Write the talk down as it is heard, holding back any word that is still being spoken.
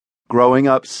growing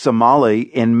up Somali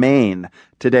in Maine,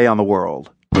 today on The World.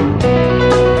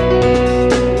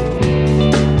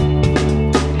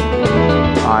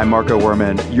 I'm Marco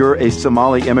Werman. You're a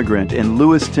Somali immigrant in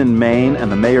Lewiston, Maine,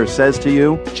 and the mayor says to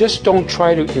you, just don't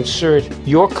try to insert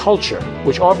your culture,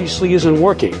 which obviously isn't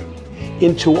working,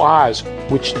 into ours,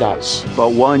 which does.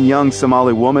 But one young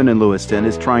Somali woman in Lewiston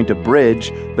is trying to bridge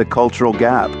the cultural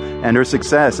gap, and her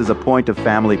success is a point of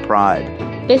family pride.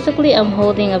 Basically, I'm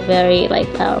holding a very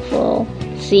powerful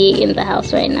C in the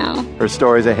house right now. Her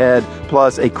story's ahead,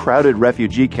 plus a crowded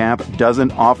refugee camp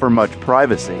doesn't offer much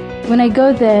privacy. When I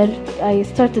go there, I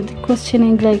started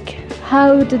questioning,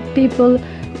 how did people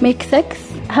make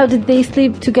sex? How did they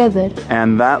sleep together?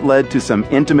 And that led to some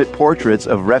intimate portraits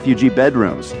of refugee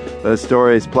bedrooms. Those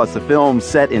stories, plus the film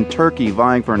set in Turkey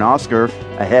vying for an Oscar,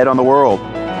 ahead on The World.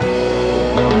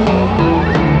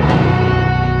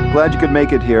 Glad you could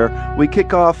make it here. We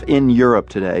kick off in Europe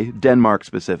today, Denmark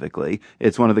specifically.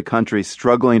 It's one of the countries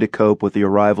struggling to cope with the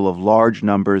arrival of large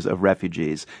numbers of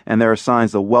refugees, and there are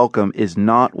signs the welcome is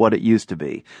not what it used to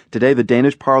be. Today, the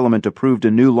Danish parliament approved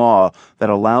a new law that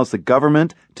allows the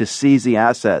government to seize the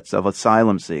assets of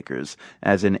asylum seekers,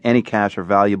 as in any cash or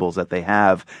valuables that they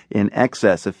have in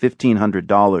excess of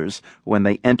 $1,500 when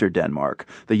they enter Denmark.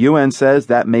 The UN says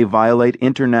that may violate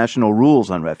international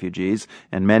rules on refugees,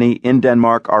 and many in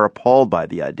Denmark are appalled by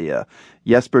the idea.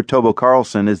 Jesper Tobo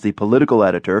Carlsen is the political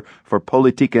editor for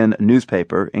Politiken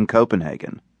newspaper in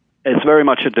Copenhagen. It's very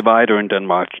much a divider in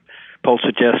Denmark. Polls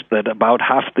suggest that about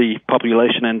half the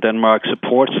population in Denmark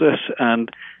supports this, and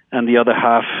the other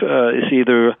half is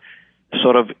either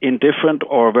sort of indifferent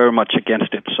or very much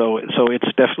against it. So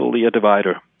it's definitely a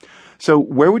divider. So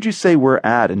where would you say we're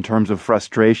at in terms of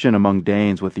frustration among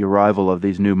Danes with the arrival of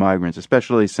these new migrants,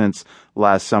 especially since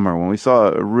last summer when we saw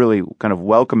a really kind of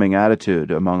welcoming attitude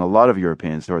among a lot of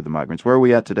Europeans toward the migrants? Where are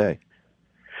we at today?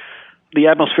 The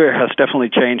atmosphere has definitely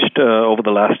changed over the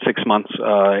last 6 months.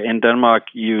 In Denmark,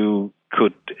 you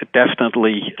could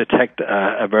definitely detect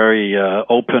a very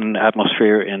open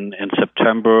atmosphere in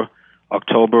September,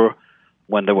 October,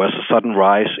 when there was a sudden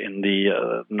rise in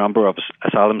the number of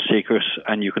asylum seekers.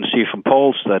 And you can see from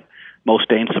polls that most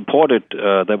Danes supported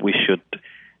that we should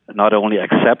not only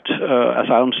accept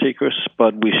asylum seekers,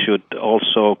 but we should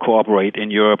also cooperate in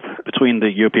Europe between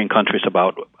the European countries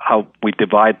about how we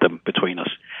divide them between us.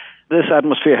 This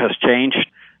atmosphere has changed,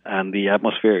 and the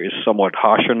atmosphere is somewhat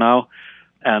harsher now,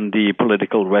 and the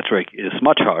political rhetoric is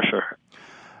much harsher.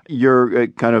 Your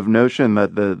kind of notion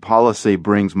that the policy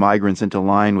brings migrants into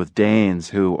line with Danes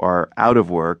who are out of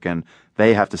work and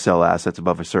they have to sell assets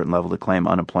above a certain level to claim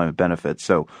unemployment benefits,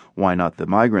 so why not the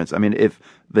migrants? I mean, if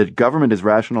the government is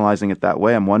rationalizing it that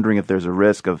way, I'm wondering if there's a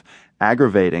risk of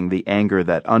aggravating the anger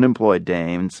that unemployed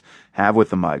Danes have with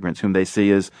the migrants, whom they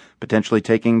see as potentially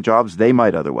taking jobs they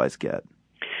might otherwise get.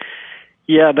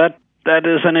 Yeah, that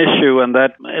is an issue, and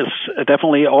that is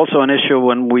definitely also an issue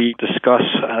when we discuss,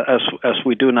 as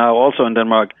we do now also in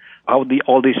Denmark, how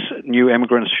all these new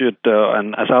immigrants should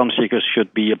and asylum seekers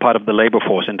should be a part of the labor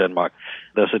force in Denmark.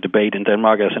 There's a debate in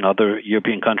Denmark, as in other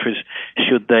European countries,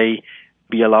 should they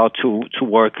be allowed to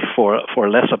work for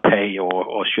lesser pay,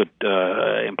 or should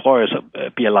employers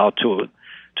be allowed to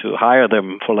hire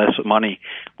them for less money,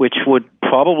 which would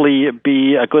probably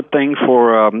be a good thing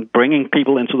for bringing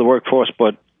people into the workforce,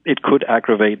 but it could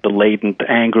aggravate the latent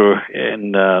anger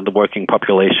in the working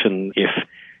population if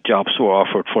jobs were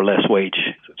offered for less wage.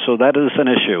 So that is an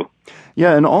issue.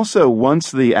 Yeah, and also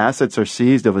once the assets are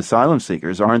seized of asylum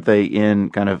seekers, aren't they in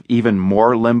kind of even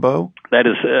more limbo? That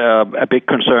is a big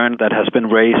concern that has been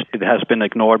raised. It has been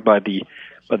ignored by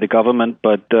the government,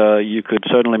 but you could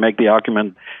certainly make the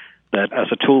argument that as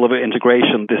a tool of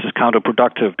integration, this is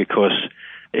counterproductive, because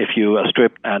if you are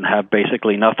stripped and have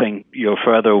basically nothing, you're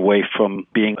further away from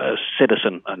being a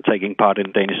citizen and taking part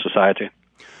in Danish society.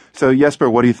 So, Jesper,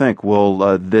 what do you think?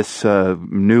 Will this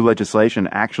new legislation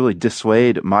actually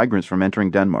dissuade migrants from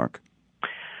entering Denmark?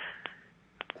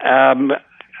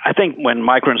 I think when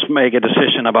migrants make a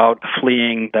decision about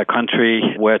fleeing their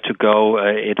country, where to go,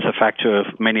 it's a factor of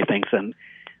many things. And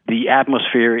the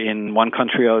atmosphere in one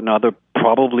country or another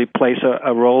probably plays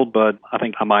a role, but I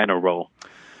think a minor role.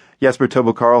 Jesper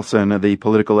Tobo Carlsen, the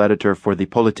political editor for the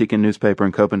Politiken newspaper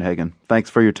in Copenhagen. Thanks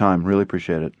for your time. Really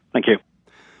appreciate it. Thank you.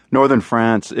 Northern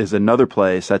France is another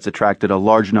place that's attracted a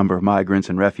large number of migrants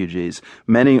and refugees.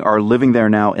 Many are living there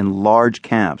now in large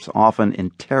camps, often in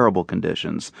terrible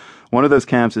conditions. One of those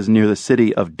camps is near the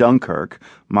city of Dunkirk.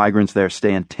 Migrants there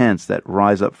stay in tents that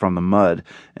rise up from the mud,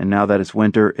 and now that it's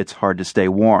winter, it's hard to stay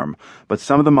warm. But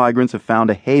some of the migrants have found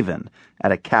a haven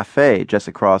at a cafe just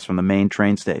across from the main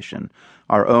train station.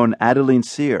 Our own Adeline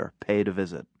Sear paid a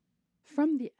visit. From the